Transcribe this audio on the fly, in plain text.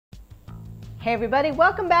Hey everybody,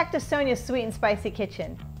 welcome back to Sonya's Sweet and Spicy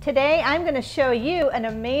Kitchen. Today I'm going to show you an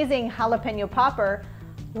amazing jalapeno popper,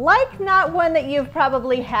 like not one that you've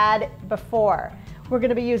probably had before. We're going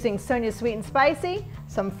to be using Sonya's Sweet and Spicy,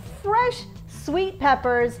 some fresh sweet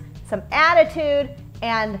peppers, some attitude,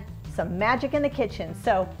 and some magic in the kitchen.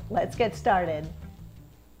 So let's get started.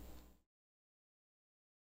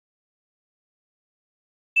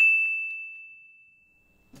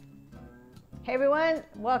 Hey everyone,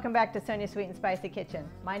 welcome back to Sonya's Sweet and Spicy Kitchen.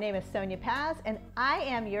 My name is Sonya Paz and I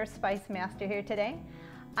am your spice master here today.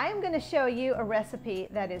 I am going to show you a recipe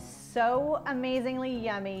that is so amazingly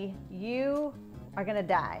yummy, you are going to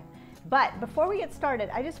die. But before we get started,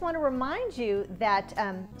 I just want to remind you that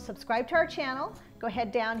subscribe to our channel. Go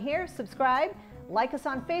ahead down here, subscribe, like us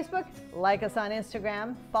on Facebook, like us on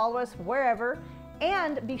Instagram, follow us wherever.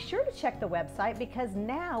 And be sure to check the website because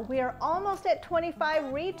now we are almost at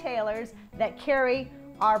 25 retailers that carry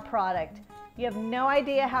our product. You have no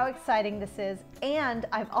idea how exciting this is. And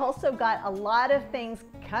I've also got a lot of things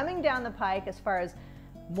coming down the pike as far as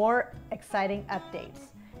more exciting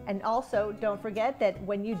updates. And also don't forget that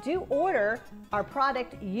when you do order our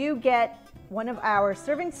product, you get one of our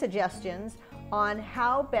serving suggestions on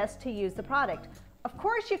how best to use the product. Of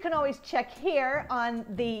course, you can always check here on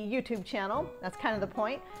the YouTube channel. That's kind of the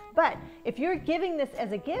point. But if you're giving this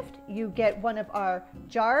as a gift, you get one of our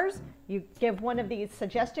jars, you give one of these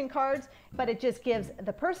suggestion cards, but it just gives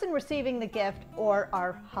the person receiving the gift or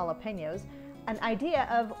our jalapenos an idea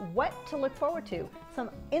of what to look forward to.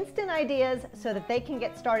 Some instant ideas so that they can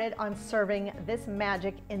get started on serving this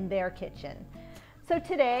magic in their kitchen. So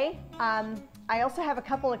today, I also have a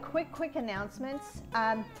couple of quick announcements.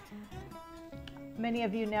 Many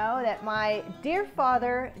of you know that my dear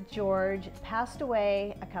father, George, passed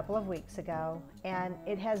away a couple of weeks ago, and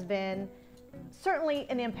it has been certainly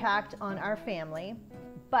an impact on our family,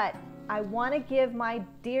 but I want to give my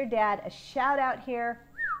dear dad a shout out here.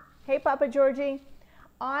 Hey, Papa Georgie,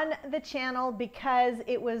 on the channel because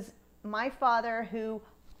it was my father who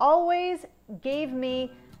always gave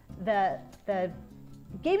me the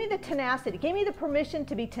tenacity, gave me the permission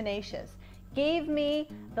to be tenacious. Gave me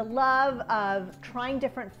the love of trying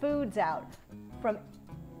different foods out from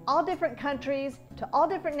all different countries to all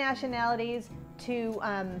different nationalities to,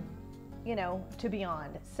 you know, to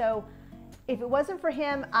beyond. So if it wasn't for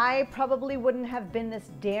him, I probably wouldn't have been this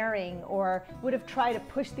daring or would have tried to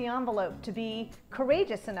push the envelope to be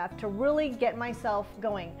courageous enough to really get myself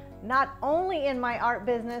going, not only in my art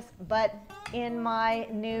business, but in my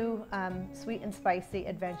new sweet and spicy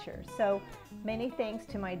adventure. So many thanks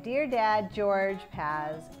to my dear dad, George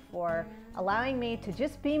Paz, for allowing me to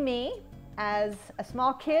just be me as a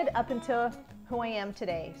small kid up until who I am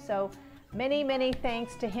today. So many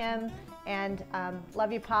thanks to him, and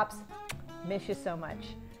love you, Pops. Miss you so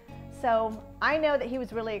much. So I know that he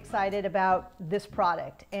was really excited about this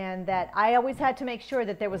product and that I always had to make sure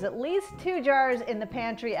that there was at least 2 jars in the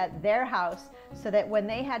pantry at their house so that when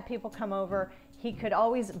they had people come over, he could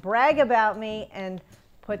always brag about me and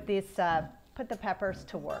put the peppers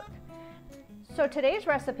to work. So today's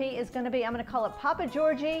recipe is going to be, I'm going to call it Papa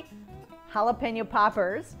Georgie Jalapeno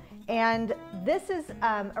Poppers. And this is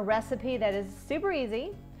a recipe that is super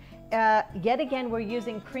easy. Yet again, we're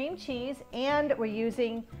using cream cheese and we're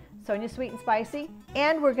using Sonya's Sweet and Spicy,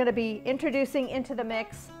 and we're going to be introducing into the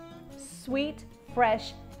mix sweet,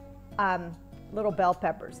 fresh little bell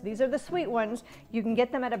peppers. These are the sweet ones. You can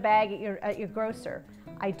get them at a bag at your grocer.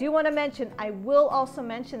 I do want to mention, I will also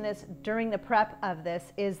mention this during the prep of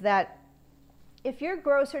this, is that if your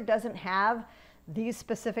grocer doesn't have these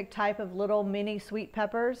specific type of little mini sweet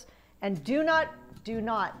peppers, and do not,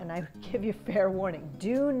 and I give you fair warning,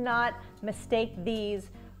 do not mistake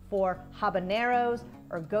these for habaneros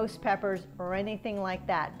or ghost peppers or anything like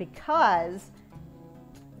that, because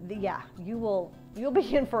you'll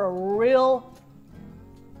be in for a real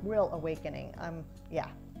awakening. Yeah,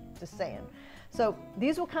 just saying. So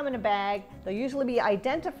these will come in a bag. They'll usually be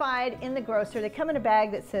identified in the grocer. They come in a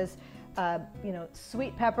bag that says, you know,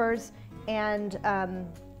 sweet peppers, and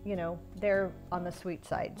you know, they're on the sweet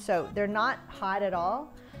side. So they're not hot at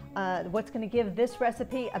all. What's going to give this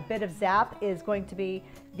recipe a bit of zap is going to be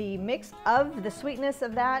the mix of the sweetness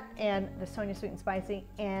of that and the Sonya Sweet and Spicy,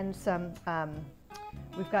 and some,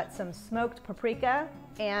 we've got some smoked paprika,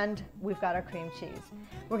 and we've got our cream cheese.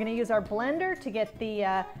 We're going to use our blender to get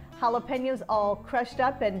the jalapenos all crushed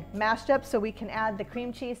up and mashed up so we can add the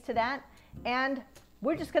cream cheese to that. And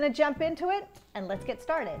we're just going to jump into it and let's get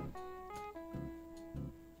started.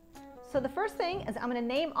 So the first thing is I'm going to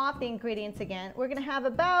name off the ingredients again. We're going to have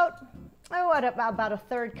about a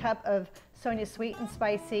 1/3 cup of Sonya's Sweet and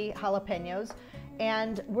Spicy jalapenos.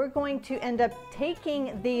 And we're going to end up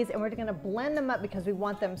taking these and we're going to blend them up because we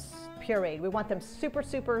want them pureed. We want them super,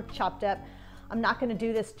 super chopped up. I'm not going to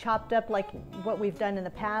do this chopped up like what we've done in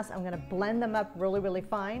the past. I'm going to blend them up really, really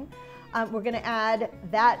fine. We're going to add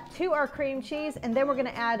that to our cream cheese, and then we're going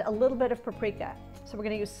to add a little bit of paprika. So we're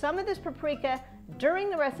going to use some of this paprika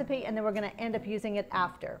during the recipe, and then we're going to end up using it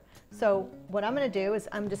after. So what I'm going to do is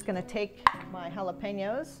I'm just going to take my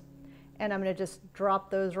jalapenos and I'm going to just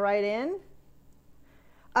drop those right in.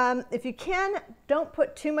 If you can, don't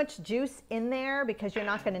put too much juice in there because you're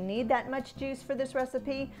not going to need that much juice for this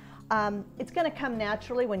recipe. It's going to come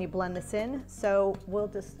naturally when you blend this in, so we'll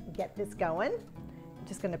just get this going. I'm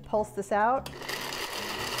just going to pulse this out.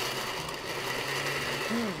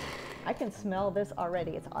 I can smell this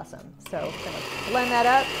already. It's awesome. So I'm going to blend that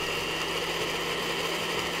up.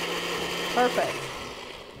 Perfect.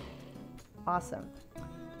 Awesome.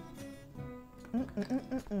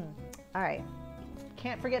 All right.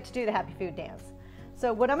 Can't forget to do the happy food dance.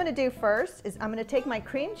 So what I'm going to do first is I'm going to take my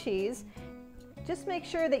cream cheese. Just make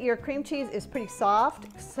sure that your cream cheese is pretty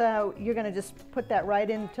soft. So you're going to just put that right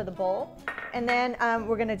into the bowl. And then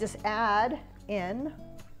we're going to just add in,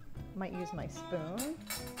 I might use my spoon.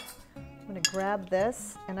 I'm going to grab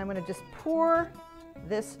this and I'm going to just pour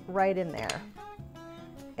this right in there.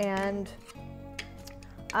 And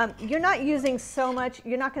you're not using so much,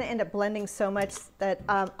 you're not going to end up blending so much that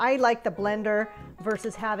I like the blender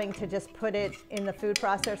versus having to just put it in the food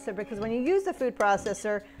processor, because when you use the food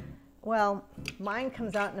processor, well, mine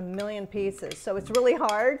comes out in a million pieces. So it's really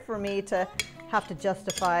hard for me to have to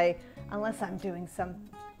justify unless I'm doing some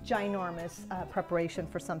ginormous preparation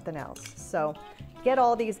for something else. So get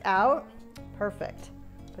all these out. Perfect.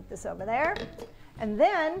 Put this over there. And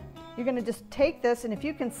then you're going to just take this, and if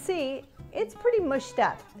you can see, it's pretty mushed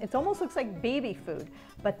up. It almost looks like baby food,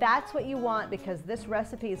 but that's what you want because this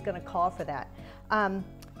recipe is going to call for that.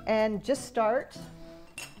 And just going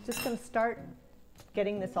to start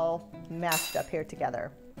getting this all mashed up here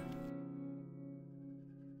together.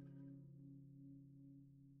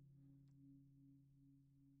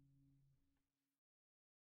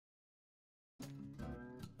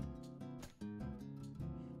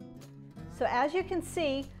 So as you can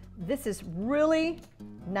see, this is really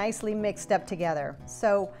nicely mixed up together.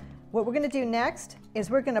 So what we're going to do next is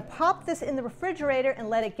we're going to pop this in the refrigerator and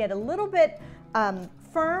let it get a little bit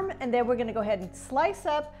firm, and then we're going to go ahead and slice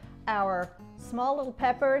up our small little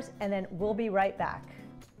peppers, and then we'll be right back.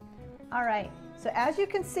 All right, so as you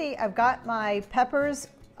can see, I've got my peppers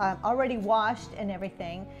already washed and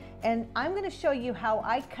everything, and I'm going to show you how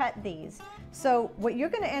I cut these. So what you're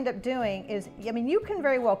going to end up doing is, I mean, you can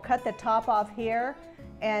very well cut the top off here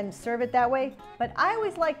and serve it that way, but I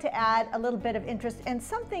always like to add a little bit of interest and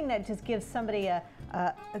something that just gives somebody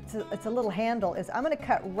it's a little handle, is I'm going to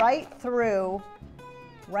cut right through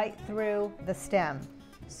the stem.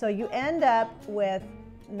 So you end up with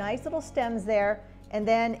nice little stems there, and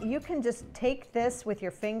then you can just take this with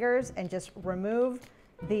your fingers and just remove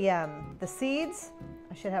the seeds.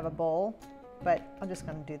 I should have a bowl, but I'm just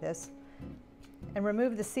going to do this. And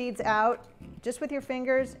remove the seeds out just with your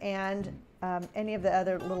fingers and any of the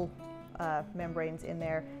other little membranes in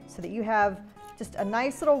there, so that you have just a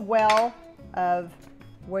nice little well of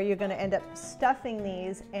where you're going to end up stuffing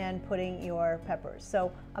these and putting your peppers.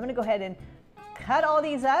 So I'm going to go ahead and cut all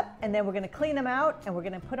these up, and then we're going to clean them out and we're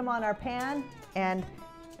going to put them on our pan, and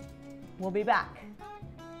we'll be back.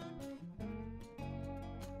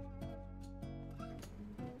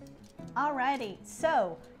 Alrighty,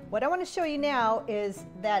 so what I want to show you now is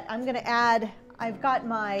that I'm going to add, I've got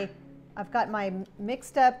my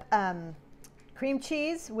mixed up cream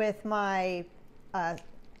cheese with my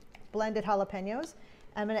blended jalapenos.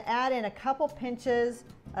 I'm going to add in a couple pinches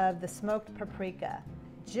of the smoked paprika.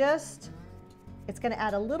 It's going to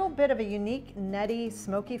add a little bit of a unique nutty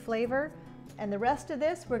smoky flavor, and the rest of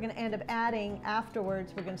this we're going to end up adding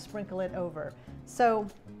afterwards. We're going to sprinkle it over. So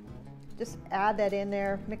just add that in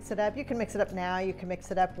there, mix it up. You can mix it up now, you can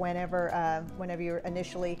mix it up whenever you're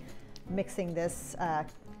initially mixing this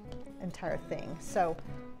entire thing. So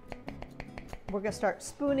we're going to start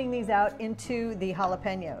spooning these out into the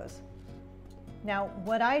jalapenos. Now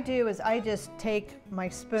what I do is I just take my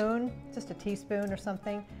spoon, just a teaspoon or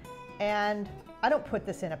something, and I don't put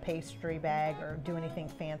this in a pastry bag or do anything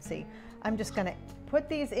fancy. I'm just going to put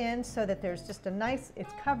these in so that there's just a nice,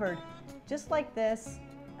 it's covered just like this,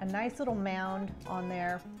 a nice little mound on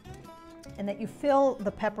there, and that you fill the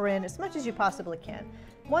pepper in as much as you possibly can.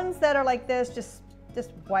 Ones that are like this, just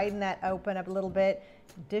widen that open up a little bit,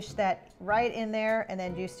 dish that right in there, and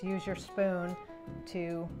then just use your spoon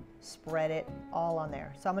to spread it all on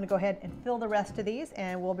there. So I'm going to go ahead and fill the rest of these,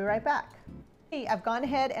 and we'll be right back. I've gone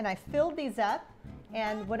ahead and I filled these up,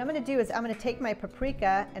 and what I'm going to do is I'm going to take my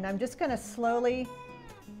paprika and I'm just going to slowly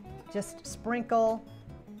just sprinkle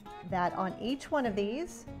that on each one of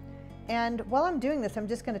these. And while I'm doing this, I'm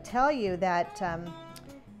just going to tell you that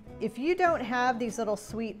if you don't have these little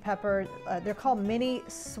sweet peppers, they're called mini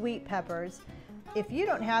sweet peppers. If you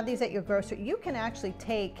don't have these at your grocery, you can actually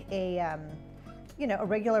take a a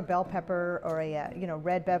regular bell pepper, or a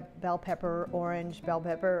red bell pepper, orange bell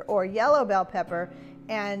pepper, or yellow bell pepper,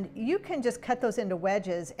 and you can just cut those into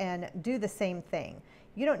wedges and do the same thing.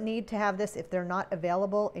 You don't need to have this if they're not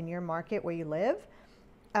available in your market where you live.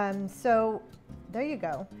 So there you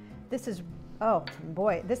go. This is, oh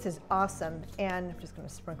boy, this is awesome. And I'm just going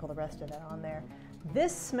to sprinkle the rest of that on there.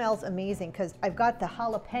 This smells amazing because I've got the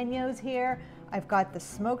jalapenos here. I've got the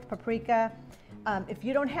smoked paprika. If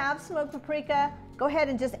you don't have smoked paprika, go ahead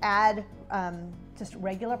and just add just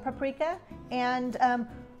regular paprika. And I'm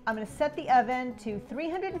going to set the oven to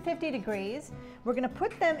 350 degrees. We're going to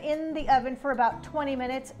put them in the oven for about 20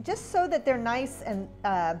 minutes, just so that they're nice and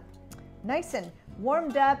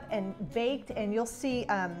warmed up and baked. And you'll see,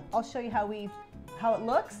 I'll show you how it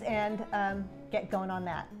looks, and get going on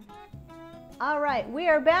that. All right, we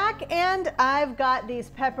are back, and I've got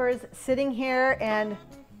these peppers sitting here, and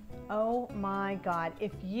oh my God,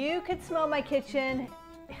 if you could smell my kitchen,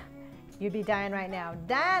 you'd be dying right now.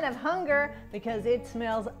 Dying of hunger, because it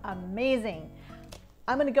smells amazing.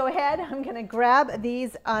 I'm gonna go ahead, I'm gonna grab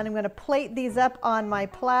these, and I'm gonna plate these up on my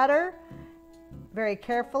platter very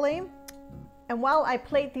carefully. And while I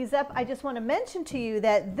plate these up, I just want to mention to you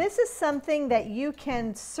that this is something that you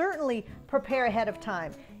can certainly prepare ahead of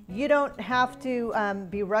time. You don't have to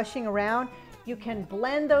be rushing around. You can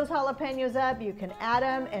blend those jalapenos up, you can add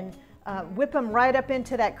them and whip them right up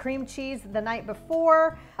into that cream cheese the night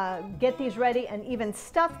before. Get these ready and even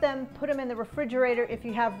stuff them, put them in the refrigerator if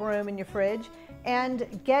you have room in your fridge,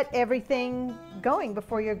 and get everything going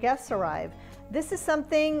before your guests arrive. This is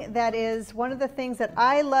something that is one of the things that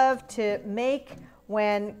I love to make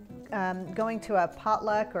when going to a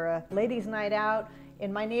potluck or a ladies' night out.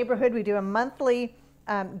 In my neighborhood, we do a monthly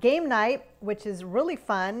game night, which is really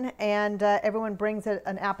fun, and everyone brings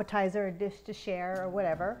an appetizer, a dish to share, or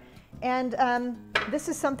whatever. And this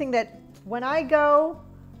is something that when I go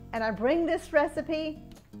and I bring this recipe,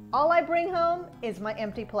 all I bring home is my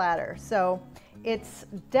empty platter. So it's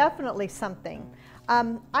definitely something.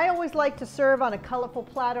 I always like to serve on a colorful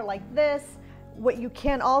platter like this. What you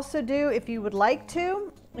can also do, if you would like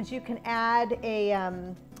to, is you can add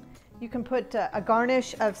you can put a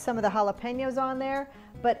garnish of some of the jalapenos on there.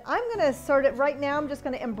 But I'm going to sort it right now. I'm just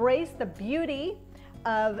going to embrace the beauty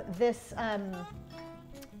of this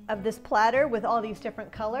platter with all these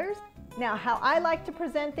different colors. Now, how I like to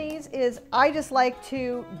present these is I just like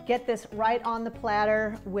to get this right on the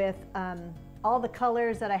platter with all the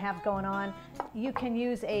colors that I have going on. You can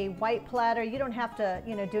use a white platter. You don't have to,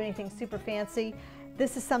 do anything super fancy.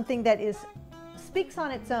 This is something that speaks on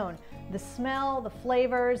its own. The smell, the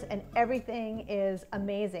flavors, and everything is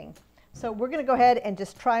amazing. So we're gonna go ahead and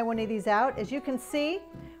just try one of these out. As you can see,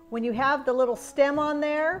 when you have the little stem on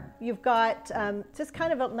there, you've got just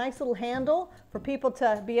kind of a nice little handle for people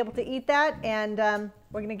to be able to eat that, and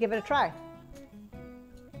we're gonna give it a try.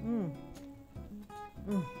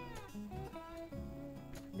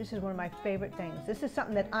 This is one of my favorite things. This is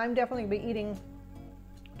something that I'm definitely gonna be eating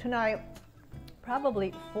tonight,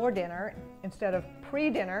 probably for dinner instead of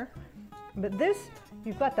pre-dinner. But this,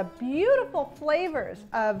 you've got the beautiful flavors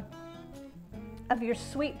of your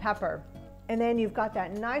sweet pepper. And then you've got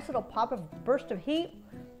that nice little pop of burst of heat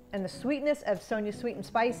and the sweetness of Sonya Sweet and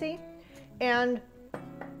Spicy. And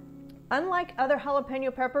unlike other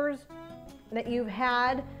jalapeno peppers that you've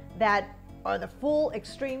had that are the full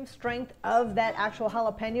extreme strength of that actual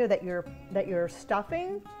jalapeno that you're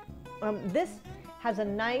stuffing, this has a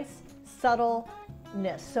nice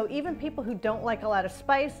subtleness. So even people who don't like a lot of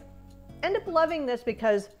spice end up loving this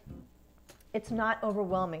because it's not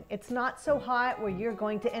overwhelming. It's not so hot where you're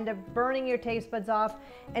going to end up burning your taste buds off,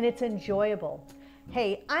 and it's enjoyable.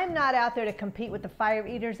 Hey, I'm not out there to compete with the fire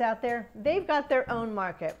eaters out there. They've got their own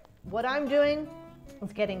market. What I'm doing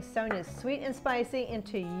is getting Sonya's Sweet and Spicy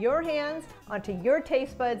into your hands, onto your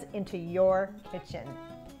taste buds, into your kitchen.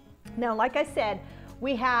 Now, like I said,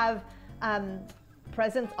 we have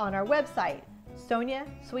presence on our website,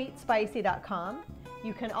 sonyasweetspicy.com.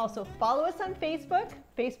 You can also follow us on Facebook,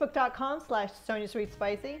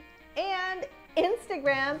 facebook.com/SonyaSweetSpicy, and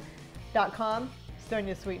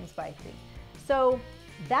Instagram.com/SonyaSweetandSpicy. So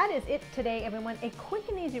that is it today, everyone. A quick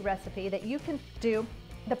and easy recipe that you can do.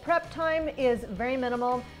 The prep time is very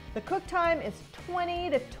minimal. The cook time is 20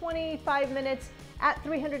 to 25 minutes at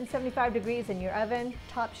 375 degrees in your oven,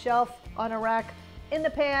 top shelf, on a rack, in the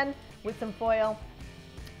pan with some foil.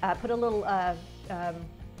 Put a little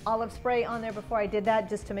olive spray on there before I did that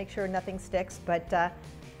just to make sure nothing sticks, but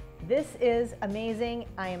this is amazing.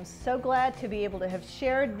 I am so glad to be able to have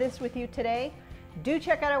shared this with you today. Do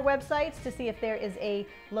check out our websites to see if there is a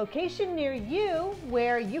location near you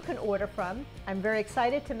where you can order from. I'm very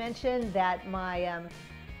excited to mention that my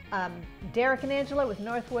Derek and Angela with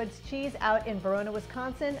Northwoods Cheese out in Verona,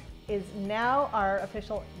 Wisconsin is now our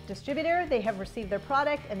official distributor. They have received their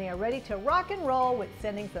product and they are ready to rock and roll with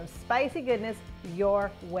sending some spicy goodness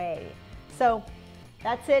your way. So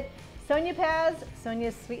that's it. Sonya Paz,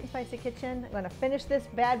 Sonya's Sweet and Spicy Kitchen. I'm going to finish this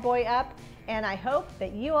bad boy up, and I hope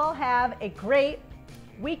that you all have a great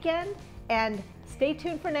weekend, and stay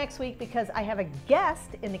tuned for next week because I have a guest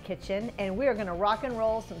in the kitchen and we are going to rock and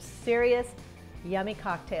roll some serious yummy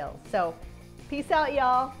cocktails. So peace out,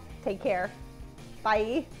 y'all. Take care.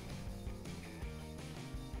 Bye.